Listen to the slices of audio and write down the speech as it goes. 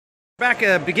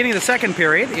Back beginning of the second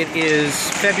period. It is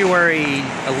February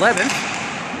 11th,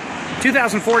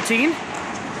 2014.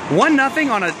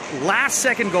 1-0 on a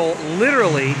last-second goal,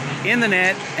 literally in the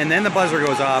net, and then the buzzer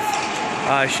goes off.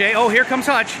 Shea, oh, here comes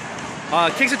Hutch.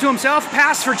 Kicks it to himself,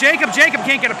 pass for Jacob. Jacob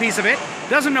can't get a piece of it.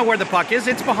 Doesn't know where the puck is.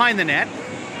 It's behind the net.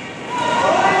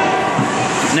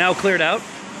 Now cleared out.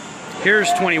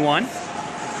 Here's 21.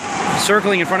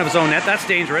 Circling in front of his own net. That's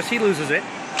dangerous. He loses it.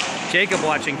 Jacob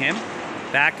watching him.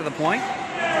 Back to the point.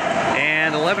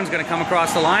 And 11's going to come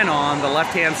across the line on the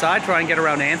left-hand side, try and get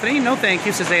around Anthony. No thank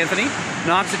you, says Anthony.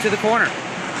 Knocks it to the corner.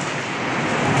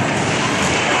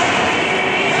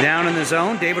 Down in the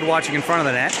zone, David watching in front of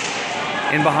the net.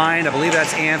 In behind, I believe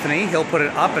that's Anthony. He'll put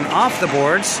it up and off the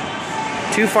boards.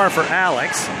 Too far for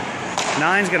Alex.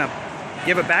 9's going to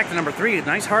give it back to number 3.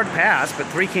 Nice hard pass, but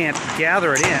 3 can't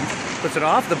gather it in. Puts it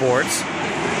off the boards.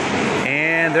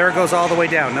 And there it goes all the way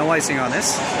down. No icing on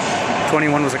this.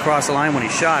 21 was across the line when he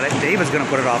shot it. David's going to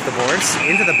put it off the boards.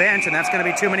 Into the bench, and that's going to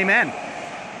be too many men.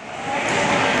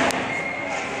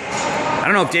 I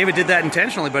don't know if David did that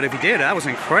intentionally, but if he did, that was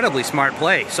an incredibly smart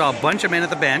play. Saw a bunch of men at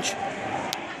the bench.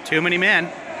 Too many men.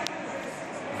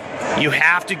 You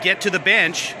have to get to the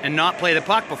bench and not play the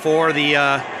puck before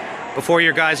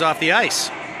your guys off the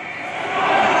ice.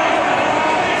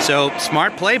 So,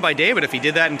 smart play by David if he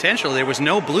did that intentionally. There was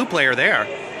no blue player there.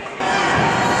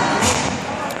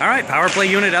 All right, power play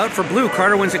unit out for blue.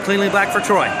 Carter wins it cleanly back for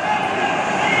Troy.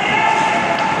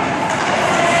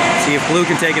 See if blue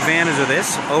can take advantage of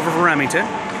this. Over for Remington.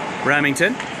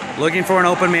 Remington looking for an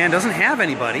open man. Doesn't have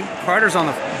anybody. Carter's on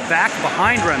the back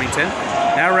behind Remington.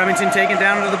 Now Remington taken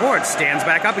down into the board. Stands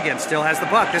back up again. Still has the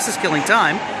puck. This is killing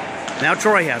time. Now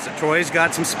Troy has it. Troy's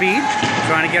got some speed.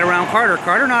 Trying to get around Carter.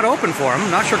 Carter not open for him.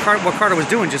 Not sure what Carter was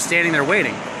doing. Just standing there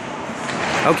waiting.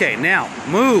 Okay, now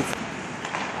move.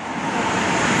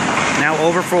 Now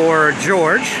over for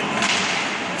George.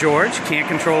 George can't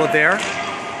control it there.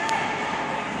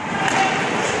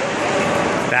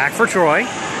 Back for Troy.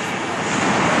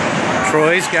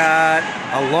 Troy's got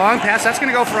a long pass. That's going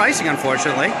to go for icing,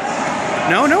 unfortunately.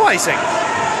 No icing.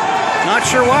 Not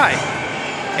sure why.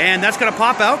 And that's going to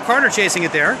pop out. Carter chasing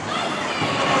it there.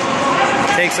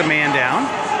 Takes a man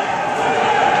down.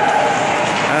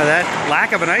 That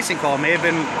lack of an icing call may have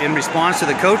been in response to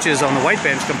the coaches on the white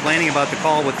bench complaining about the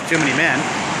call with too many men.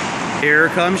 Here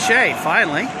comes Shea,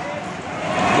 finally.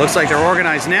 Looks like they're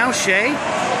organized now. Shea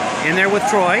in there with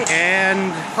Troy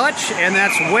and Hutch, and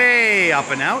that's way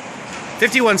up and out.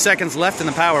 51 seconds left in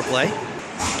the power play.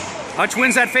 Hutch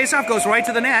wins that faceoff, goes right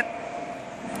to the net.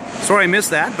 Sorry I missed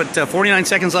that, but 49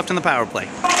 seconds left in the power play.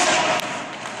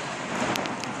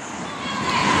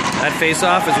 That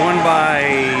faceoff is won by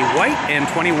White, and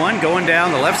 21 going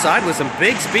down the left side with some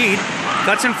big speed.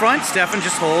 Cuts in front, Stefan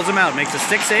just holds him out. Makes a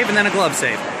stick save and then a glove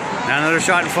save. Now another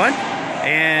shot in front,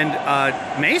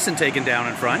 and Mason taken down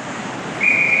in front.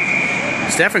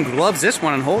 Stefan gloves this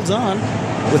one and holds on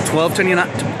with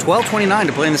 12:29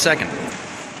 to play in the second.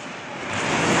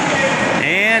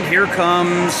 And here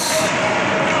comes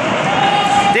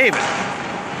David.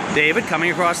 David coming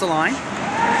across the line.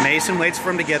 Mason waits for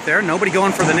him to get there. Nobody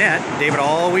going for the net. David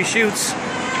always shoots.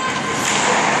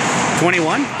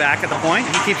 21 back at the point.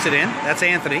 He keeps it in. That's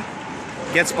Anthony.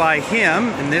 Gets by him,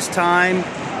 and this time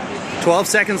 12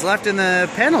 seconds left in the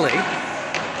penalty.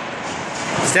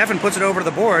 Stefan puts it over to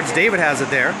the boards. David has it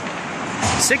there.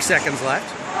 6 seconds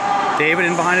left. David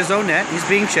in behind his own net. He's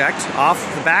being checked. Off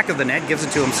the back of the net. Gives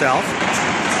it to himself.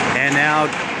 And now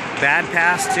bad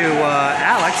pass to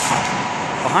Alex.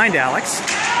 Behind Alex.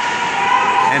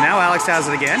 And now Alex has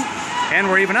it again. And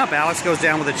we're even up. Alex goes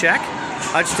down with a check.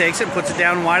 Hutch takes it and puts it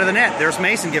down wide of the net. There's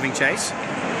Mason giving chase.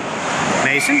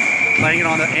 Mason playing it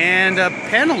on the... And a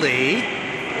penalty.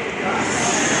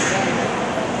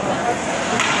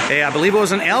 Hey, I believe it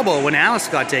was an elbow when Alex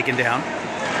got taken down.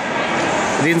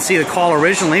 I didn't see the call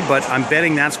originally, but I'm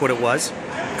betting that's what it was.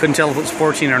 Couldn't tell if it was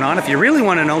 14 or not. If you really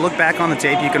want to know, look back on the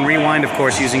tape. You can rewind, of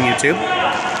course, using YouTube.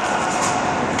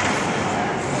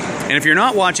 And if you're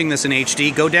not watching this in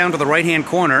HD, go down to the right-hand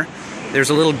corner. There's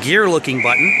a little gear-looking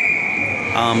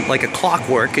button, like a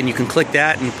clockwork, and you can click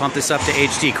that and pump this up to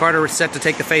HD. Carter is set to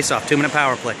take the face-off. 2-minute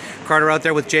power play. Carter out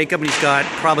there with Jacob, and he's got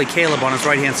probably Caleb on his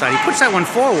right-hand side. He puts that one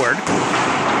forward.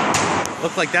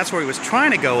 Looked like that's where he was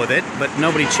trying to go with it, but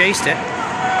nobody chased it.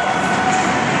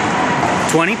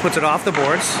 20 puts it off the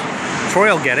boards.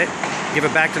 Troy will get it. Give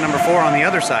it back to number 4 on the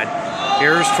other side.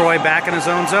 Here's Troy back in his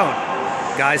own zone.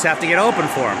 Guys have to get open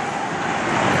for him.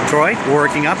 Troy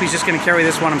working up. He's just going to carry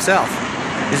this one himself.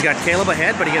 He's got Caleb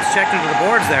ahead, but he gets checked into the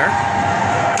boards there.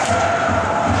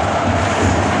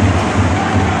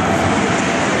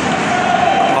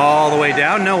 All all the way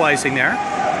down. No icing there.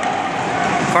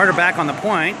 Carter back on the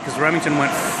point because Remington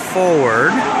went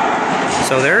forward.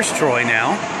 So there's Troy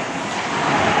now.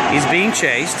 He's being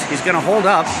chased. He's going to hold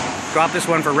up. Drop this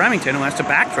one for Remington, who has to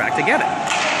backtrack to get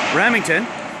it. Remington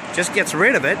just gets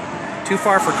rid of it. Too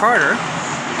far for Carter.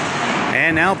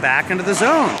 And now back into the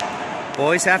zone.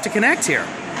 Boys have to connect here.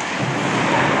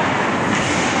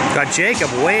 Got Jacob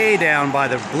way down by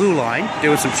the blue line,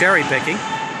 doing some cherry picking.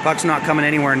 Puck's not coming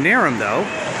anywhere near him, though.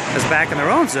 Is back in their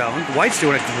own zone. White's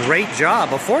doing a great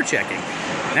job of forechecking.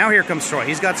 Now here comes Troy.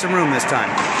 He's got some room this time.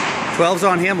 12's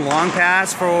on him. Long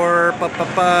pass for...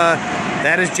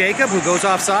 that is Jacob, who goes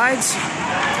off sides.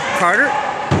 Carter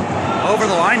over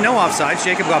the line. No offsides.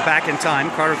 Jacob got back in time.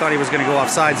 Carter thought he was going to go off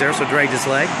sides there, so dragged his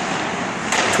leg.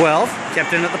 12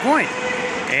 kept in at the point.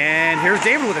 And here's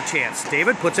David with a chance.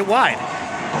 David puts it wide.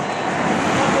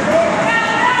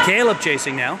 Caleb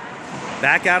chasing now.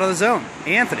 Back out of the zone.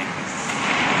 Anthony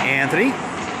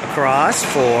across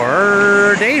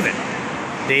for David.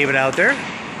 David out there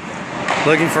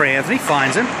looking for Anthony.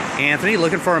 Finds him. Anthony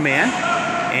looking for a man.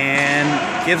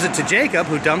 And gives it to Jacob,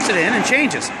 who dumps it in and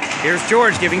changes. Here's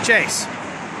George giving chase.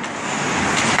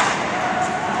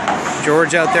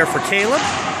 George out there for Caleb.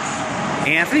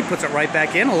 Anthony puts it right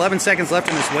back in. 11 seconds left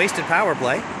in this wasted power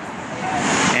play.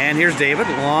 And here's David.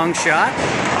 Long shot.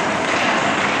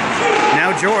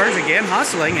 Now George again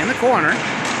hustling in the corner.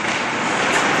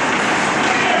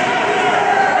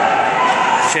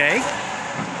 Shea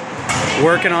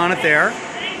working on it there.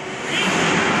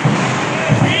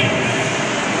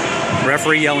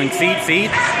 Referee yelling feet, feet.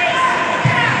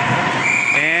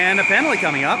 And a penalty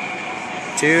coming up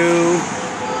to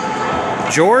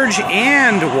George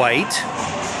and White.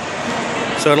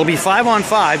 So it'll be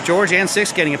 5-on-5. George and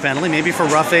 6 getting a penalty, maybe for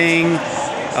roughing,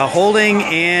 holding,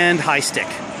 and high stick.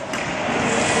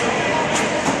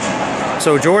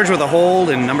 So George with a hold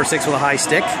and number 6 with a high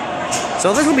stick.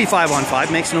 So this will be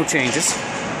 5-on-5, makes no changes.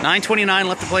 9:29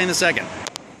 left to play in the second.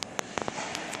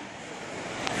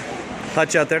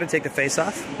 Hutch out there to take the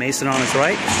face-off. Mason on his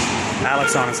right.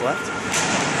 Alex on his left.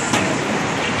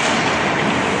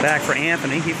 Back for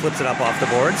Anthony. He flips it up off the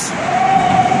boards.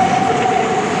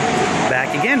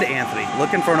 Back again to Anthony.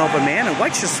 Looking for an open man. And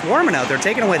White's just swarming out there,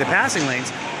 taking away the passing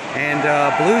lanes. And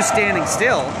Blue's standing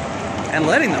still and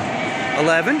letting them.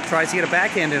 11 tries to get a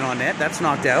backhand in on net. That's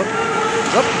knocked out.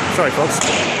 Oh, sorry, folks.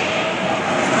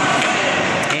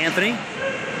 Anthony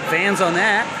fans on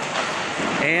that.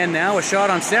 And now a shot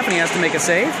on Stephanie, has to make a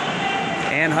save.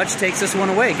 And Hutch takes this one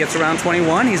away. Gets around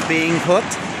 21. He's being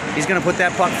hooked. He's going to put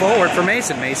that puck forward for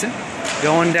Mason. Mason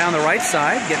going down the right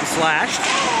side, getting slashed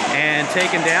and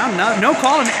taken down. No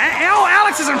call. Oh,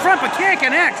 Alex is in front but can't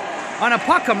connect on a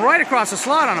puck come right across the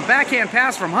slot on a backhand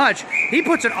pass from Hutch. He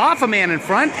puts it off a man in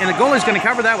front, and the goalie's going to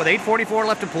cover that with 8:44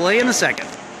 left to play in the second.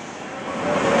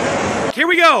 Here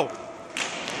we go.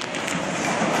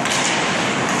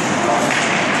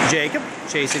 Jacob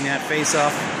chasing that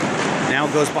face-off. Now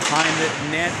goes behind the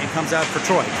net and comes out for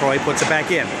Troy. Troy puts it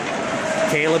back in.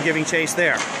 Caleb giving chase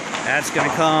there. That's going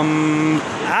to come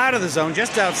out of the zone,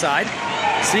 just outside.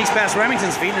 Sneaks past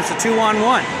Remington's feet, and it's a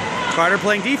 2-on-1. Carter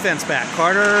playing defense back.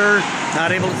 Carter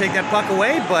not able to take that puck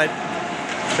away, but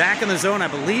back in the zone, I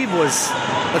believe, was...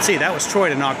 Let's see, that was Troy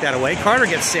to knock that away. Carter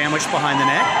gets sandwiched behind the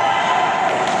net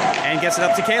and gets it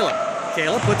up to Caleb.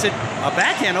 Caleb puts it a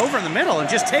backhand over in the middle and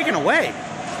just taken away.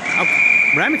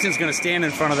 Remington's going to stand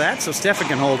in front of that, so Stefan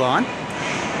can hold on.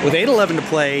 With 8:11 to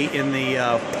play in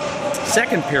the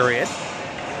second period,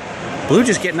 Blue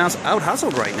just getting out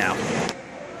hustled right now.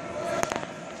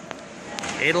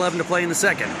 8:11 to play in the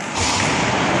second.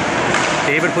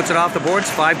 David puts it off the boards.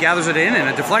 5 gathers it in, and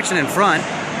a deflection in front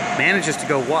manages to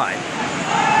go wide.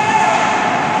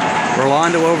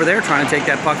 Rolando over there trying to take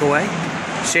that puck away.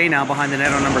 Shea now behind the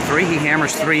net on number 3. He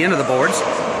hammers 3 into the boards.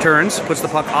 Turns, puts the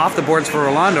puck off the boards for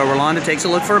Rolando. Rolando takes a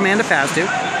look for a man to pass to.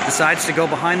 Decides to go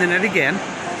behind the net again.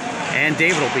 And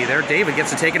David will be there. David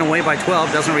gets it taken away by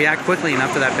 12. Doesn't react quickly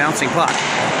enough to that bouncing puck.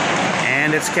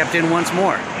 And it's kept in once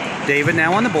more. David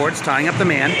now on the boards, tying up the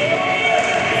man.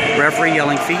 Referee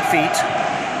yelling feet, feet.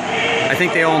 I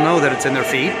think they all know that it's in their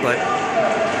feet, but...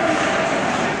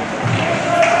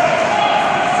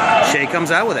 Shea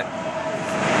comes out with it.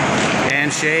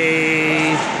 And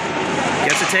Shea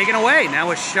gets it taken away.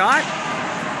 Now a shot.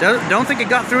 Don't think it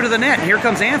got through to the net. Here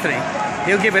comes Anthony.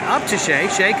 He'll give it up to Shea.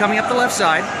 Shea coming up the left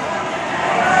side.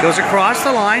 Goes across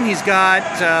the line. He's got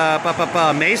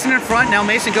Mason in front. Now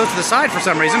Mason goes to the side for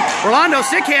some reason. Rolando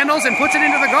stick handles and puts it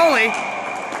into the goalie.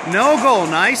 No goal.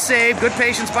 Nice save. Good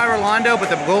patience by Rolando, but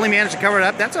the goalie managed to cover it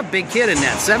up. That's a big kid in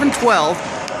net. 7:12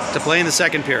 to play in the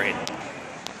second period.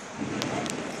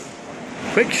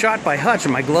 Quick shot by Hutch,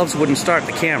 and my gloves wouldn't start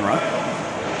the camera.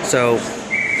 So,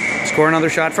 score another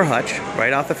shot for Hutch,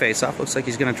 right off the face-off. Looks like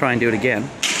he's going to try and do it again.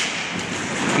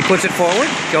 He puts it forward,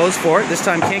 goes for it. This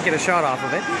time can't get a shot off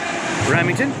of it.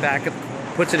 Remington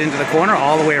puts it into the corner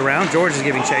all the way around. George is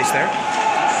giving chase there.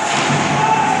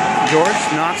 George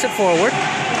knocks it forward,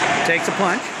 takes a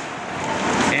punch,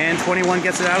 and 21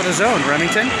 gets it out of the zone.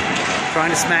 Remington trying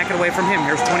to smack it away from him.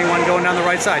 Here's 21 going down the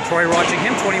right side. Troy watching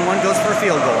him. 21 goes for a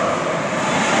field goal.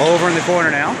 Over in the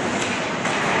corner now.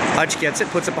 Hutch gets it,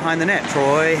 puts it behind the net.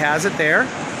 Troy has it there.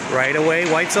 Right away,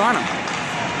 White's on him.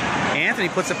 Anthony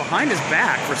puts it behind his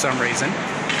back for some reason,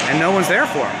 and no one's there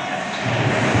for him.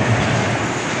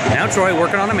 Now Troy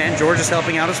working on a man. George is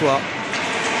helping out as well.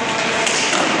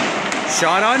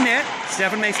 Shot on net.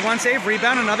 Stefan makes one save,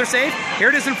 rebound, another save. Here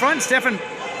it is in front. Stefan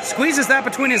squeezes that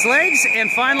between his legs, and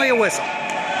finally a whistle.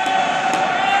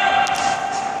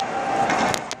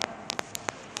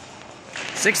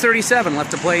 .6:37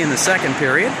 left to play in the second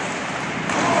period.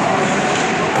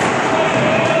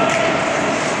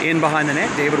 In behind the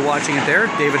net, David watching it there.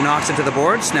 David knocks it to the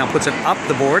boards, now puts it up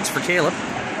the boards for Caleb.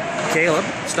 Caleb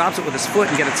stops it with his foot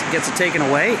and gets it taken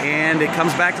away, and it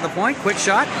comes back to the point. Quick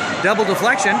shot, double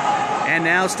deflection, and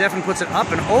now Stefan puts it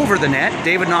up and over the net.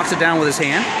 David knocks it down with his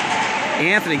hand.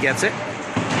 Anthony gets it,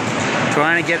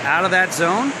 trying to get out of that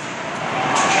zone.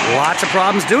 Lots of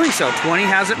problems doing so. 20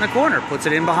 has it in the corner, puts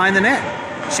it in behind the net.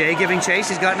 Shea giving chase,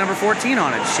 he's got number 14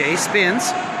 on it. Shea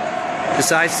spins,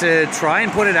 decides to try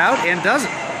and put it out, and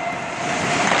doesn't.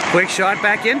 Quick shot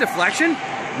back in, deflection.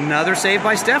 Another save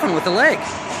by Stefan with the leg.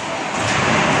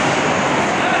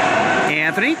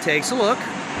 Anthony takes a look.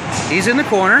 He's in the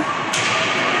corner.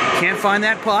 Can't find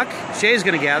that puck. Shea's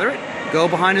going to gather it. Go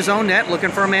behind his own net,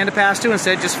 looking for a man to pass to.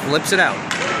 Instead, just flips it out.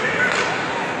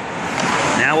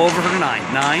 Now over for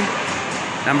 9. 9.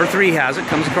 Number 3 has it.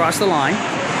 Comes across the line.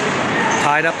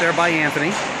 Tied up there by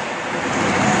Anthony.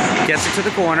 Gets it to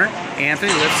the corner.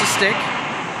 Anthony lifts a stick.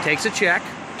 Takes a check.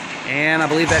 And I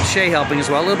believe that's Shea helping as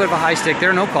well. A little bit of a high stick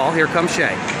there. No call. Here comes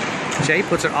Shea. Shea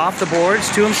puts it off the boards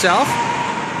to himself.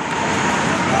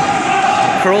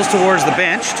 Curls towards the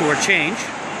bench to our change.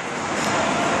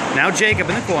 Now Jacob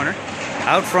in the corner.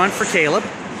 Out front for Caleb.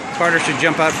 Carter should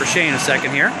jump out for Shea in a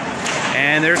second here.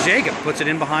 And there's Jacob. Puts it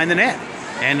in behind the net.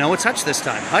 And no, it's Hutch this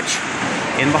time. Hutch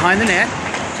in behind the net.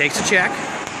 Takes a check.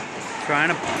 Trying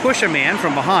to push a man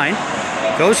from behind.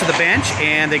 Goes to the bench.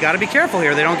 And they got to be careful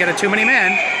here. They don't get it too many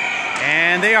men.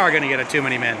 And they are going to get it too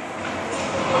many men.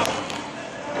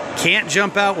 Can't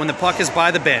jump out when the puck is by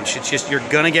the bench. It's just you're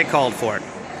going to get called for it.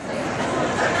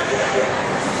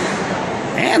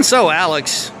 And so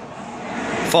Alex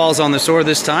falls on the sword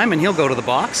this time, and he'll go to the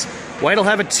box. White will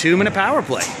have a 2-minute power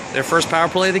play. Their first power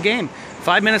play of the game.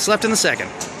 5 minutes left in the second.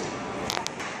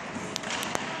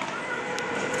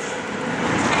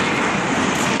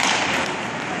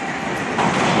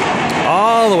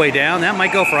 All the way down. That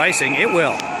might go for icing. It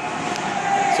will.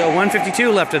 So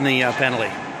 1:52 left in the penalty.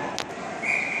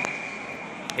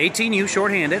 18U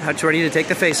shorthanded. Hutch ready to take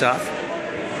the face-off.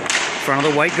 In front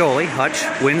of the White goalie. Hutch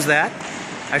wins that.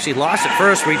 Actually lost it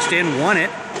first, reached in, won it,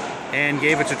 and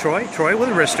gave it to Troy. Troy with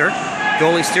a wrister.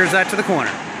 Goalie steers that to the corner.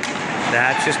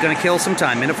 That's just going to kill some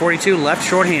time. Minute 42 left,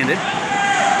 shorthanded.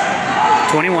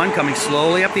 21 coming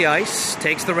slowly up the ice.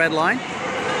 Takes the red line.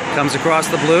 Comes across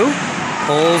the blue.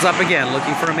 Pulls up again,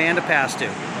 looking for a man to pass to.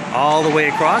 All the way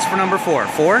across for number 4.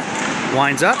 4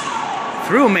 winds up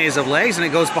through a maze of legs, and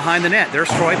it goes behind the net. There's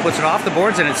Troy, puts it off the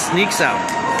boards, and it sneaks out.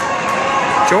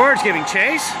 George giving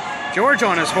chase. George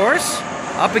on his horse.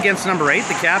 Up against number 8,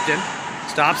 the captain.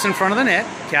 Stops in front of the net.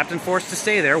 Captain forced to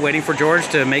stay there, waiting for George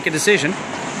to make a decision.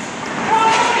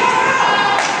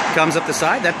 Comes up the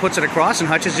side. That puts it across, and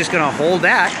Hutch is just going to hold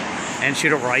that and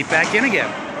shoot it right back in again.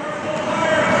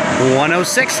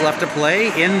 1:06 left to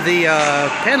play in the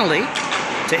penalty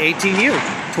to 18U.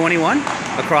 21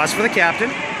 across for the captain.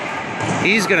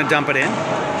 He's going to dump it in,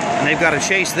 and they've got to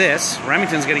chase this.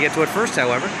 Remington's going to get to it first,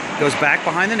 however. Goes back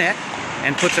behind the net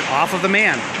and puts it off of the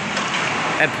man.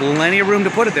 Had plenty of room to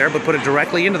put it there, but put it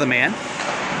directly into the man.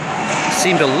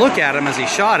 Seemed to look at him as he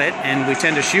shot it, and we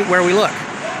tend to shoot where we look.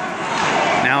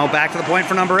 Now back to the point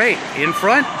for number 8. In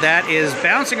front, that is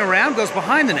bouncing around, goes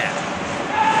behind the net.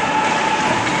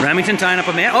 Remington tying up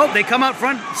a man. Oh, they come out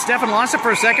front. Stefan lost it for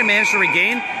a second, managed to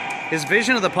regain his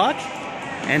vision of the puck,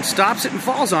 and stops it and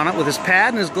falls on it with his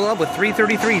pad and his glove with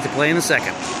 3:33 to play in the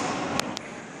second.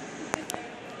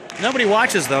 Nobody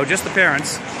watches, though, just the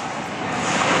parents.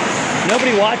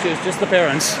 Nobody watches, just the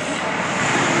parents.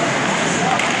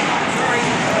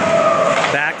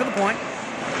 Back to the point.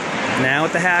 Now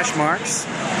at the hash marks.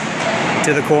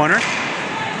 To the corner.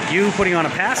 You putting on a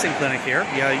passing clinic here.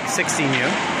 Yeah,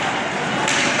 16U.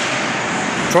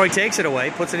 Troy takes it away,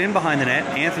 puts it in behind the net.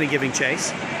 Anthony giving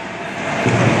chase.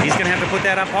 He's going to have to put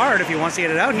that up hard if he wants to get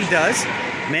it out. He does.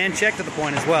 Man checked at the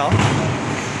point as well.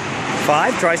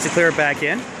 5 tries to clear it back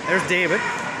in. There's David.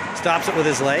 Stops it with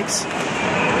his legs.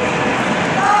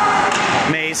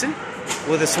 Mason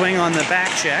with a swing on the back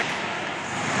check.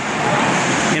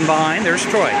 In behind, there's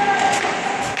Troy.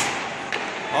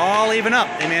 All even up.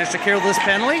 They managed to kill this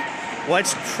penalty.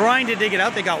 White's trying to dig it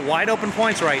out. They got wide open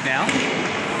points right now.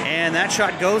 And that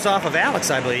shot goes off of Alex,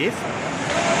 I believe.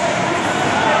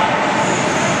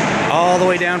 All the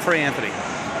way down for Anthony.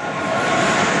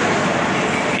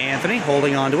 Anthony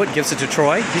holding on to it, gives it to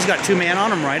Troy. He's got 2 man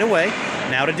on him right away.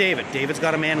 Now to David. David's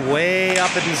got a man way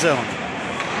up in the zone.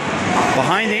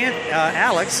 Behind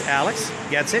Alex. Alex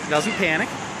gets it, doesn't panic.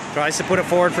 Tries to put it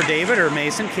forward for David or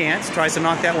Mason, can't. Tries to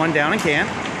knock that one down and can't.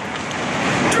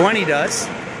 20 does,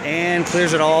 and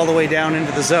clears it all the way down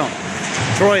into the zone.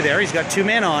 Troy there, he's got 2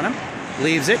 men on him.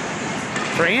 Leaves it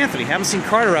for Anthony. Haven't seen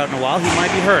Carter out in a while. He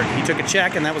might be hurt. He took a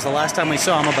check, and that was the last time we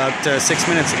saw him about 6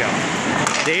 minutes ago.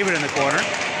 David in the corner.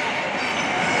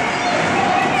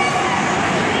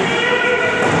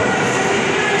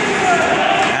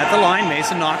 At the line,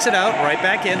 Mason knocks it out. Right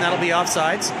back in. That'll be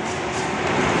offsides.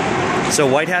 So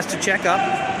White has to check up.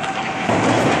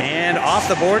 And off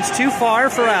the boards, too far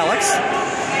for Alex.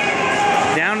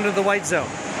 Down into the White zone.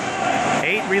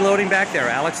 8 reloading back there.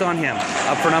 Alex on him.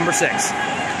 Up for number 6.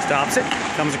 Stops it.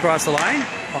 Comes across the line.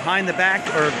 Behind the back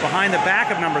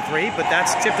of number 3, but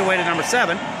that's tipped away to number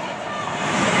 7.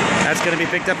 That's going to be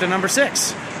picked up to number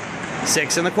 6.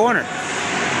 6 in the corner.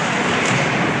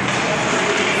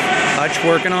 Hutch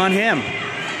working on him.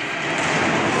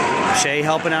 Shea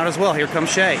helping out as well. Here comes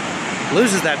Shea.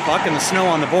 Loses that puck in the snow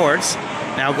on the boards.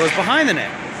 Now goes behind the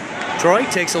net. Troy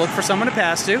takes a look for someone to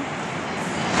pass to.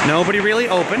 Nobody really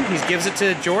open. He gives it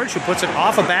to George, who puts it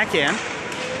off a backhand.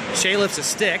 Shea lifts a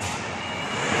stick.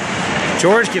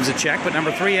 George gives a check, but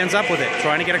number 3 ends up with it.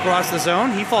 Trying to get across the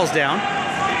zone. He falls down.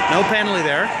 No penalty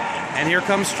there. And here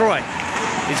comes Troy.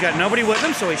 He's got nobody with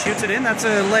him, so he shoots it in. That's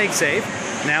a leg save.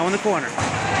 Now in the corner.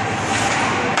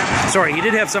 Sorry, he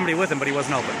did have somebody with him, but he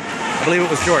wasn't open. I believe it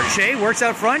was George. Shea works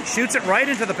out front, shoots it right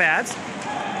into the pads,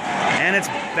 and it's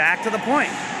back to the point.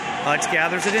 Hutch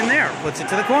gathers it in there, puts it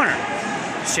to the corner.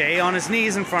 Shea on his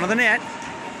knees in front of the net.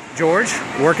 George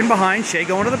working behind. Shea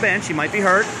going to the bench. He might be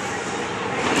hurt.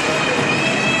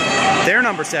 They're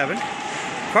number 7.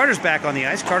 Carter's back on the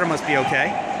ice. Carter must be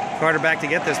okay. Carter back to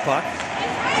get this puck.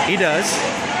 He does.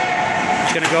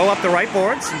 He's going to go up the right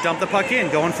boards and dump the puck in,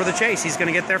 going for the chase. He's going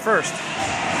to get there first.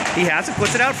 He has it,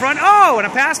 puts it out front. Oh, and a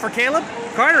pass for Caleb.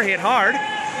 Carter hit hard.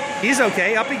 He's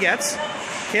okay, up he gets.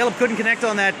 Caleb couldn't connect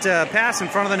on that pass in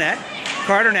front of the net.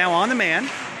 Carter now on the man.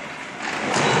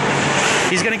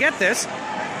 He's going to get this.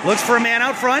 Looks for a man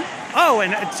out front. Oh,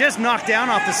 and it just knocked down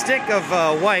off the stick of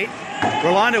White.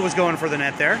 Rolando was going for the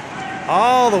net there.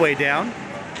 All the way down.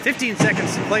 15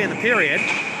 seconds to play in the period,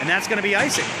 and that's going to be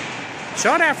icing.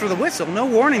 Shot after the whistle. No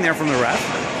warning there from the ref.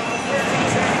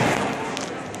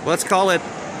 Let's call it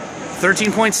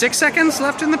 13.6 seconds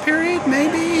left in the period,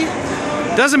 maybe?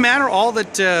 Doesn't matter. All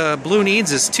that Blue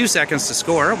needs is 2 seconds to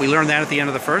score. We learned that at the end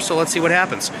of the first, so let's see what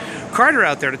happens. Carter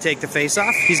out there to take the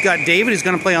face-off. He's got David, who's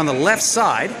going to play on the left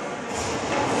side.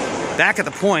 Back at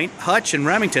the point, Hutch and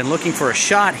Remington looking for a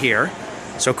shot here.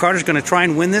 So Carter's going to try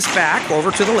and win this back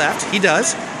over to the left. He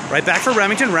does. Right back for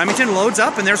Remington. Remington loads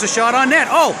up, and there's a shot on net.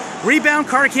 Oh, rebound.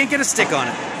 Carter can't get a stick on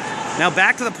it. Now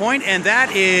back to the point, and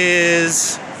that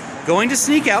is going to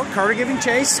sneak out. Carter giving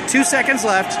chase. 2 seconds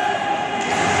left.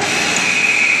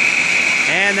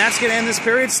 And that's going to end this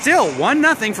period. Still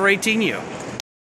 1-0 for 18U.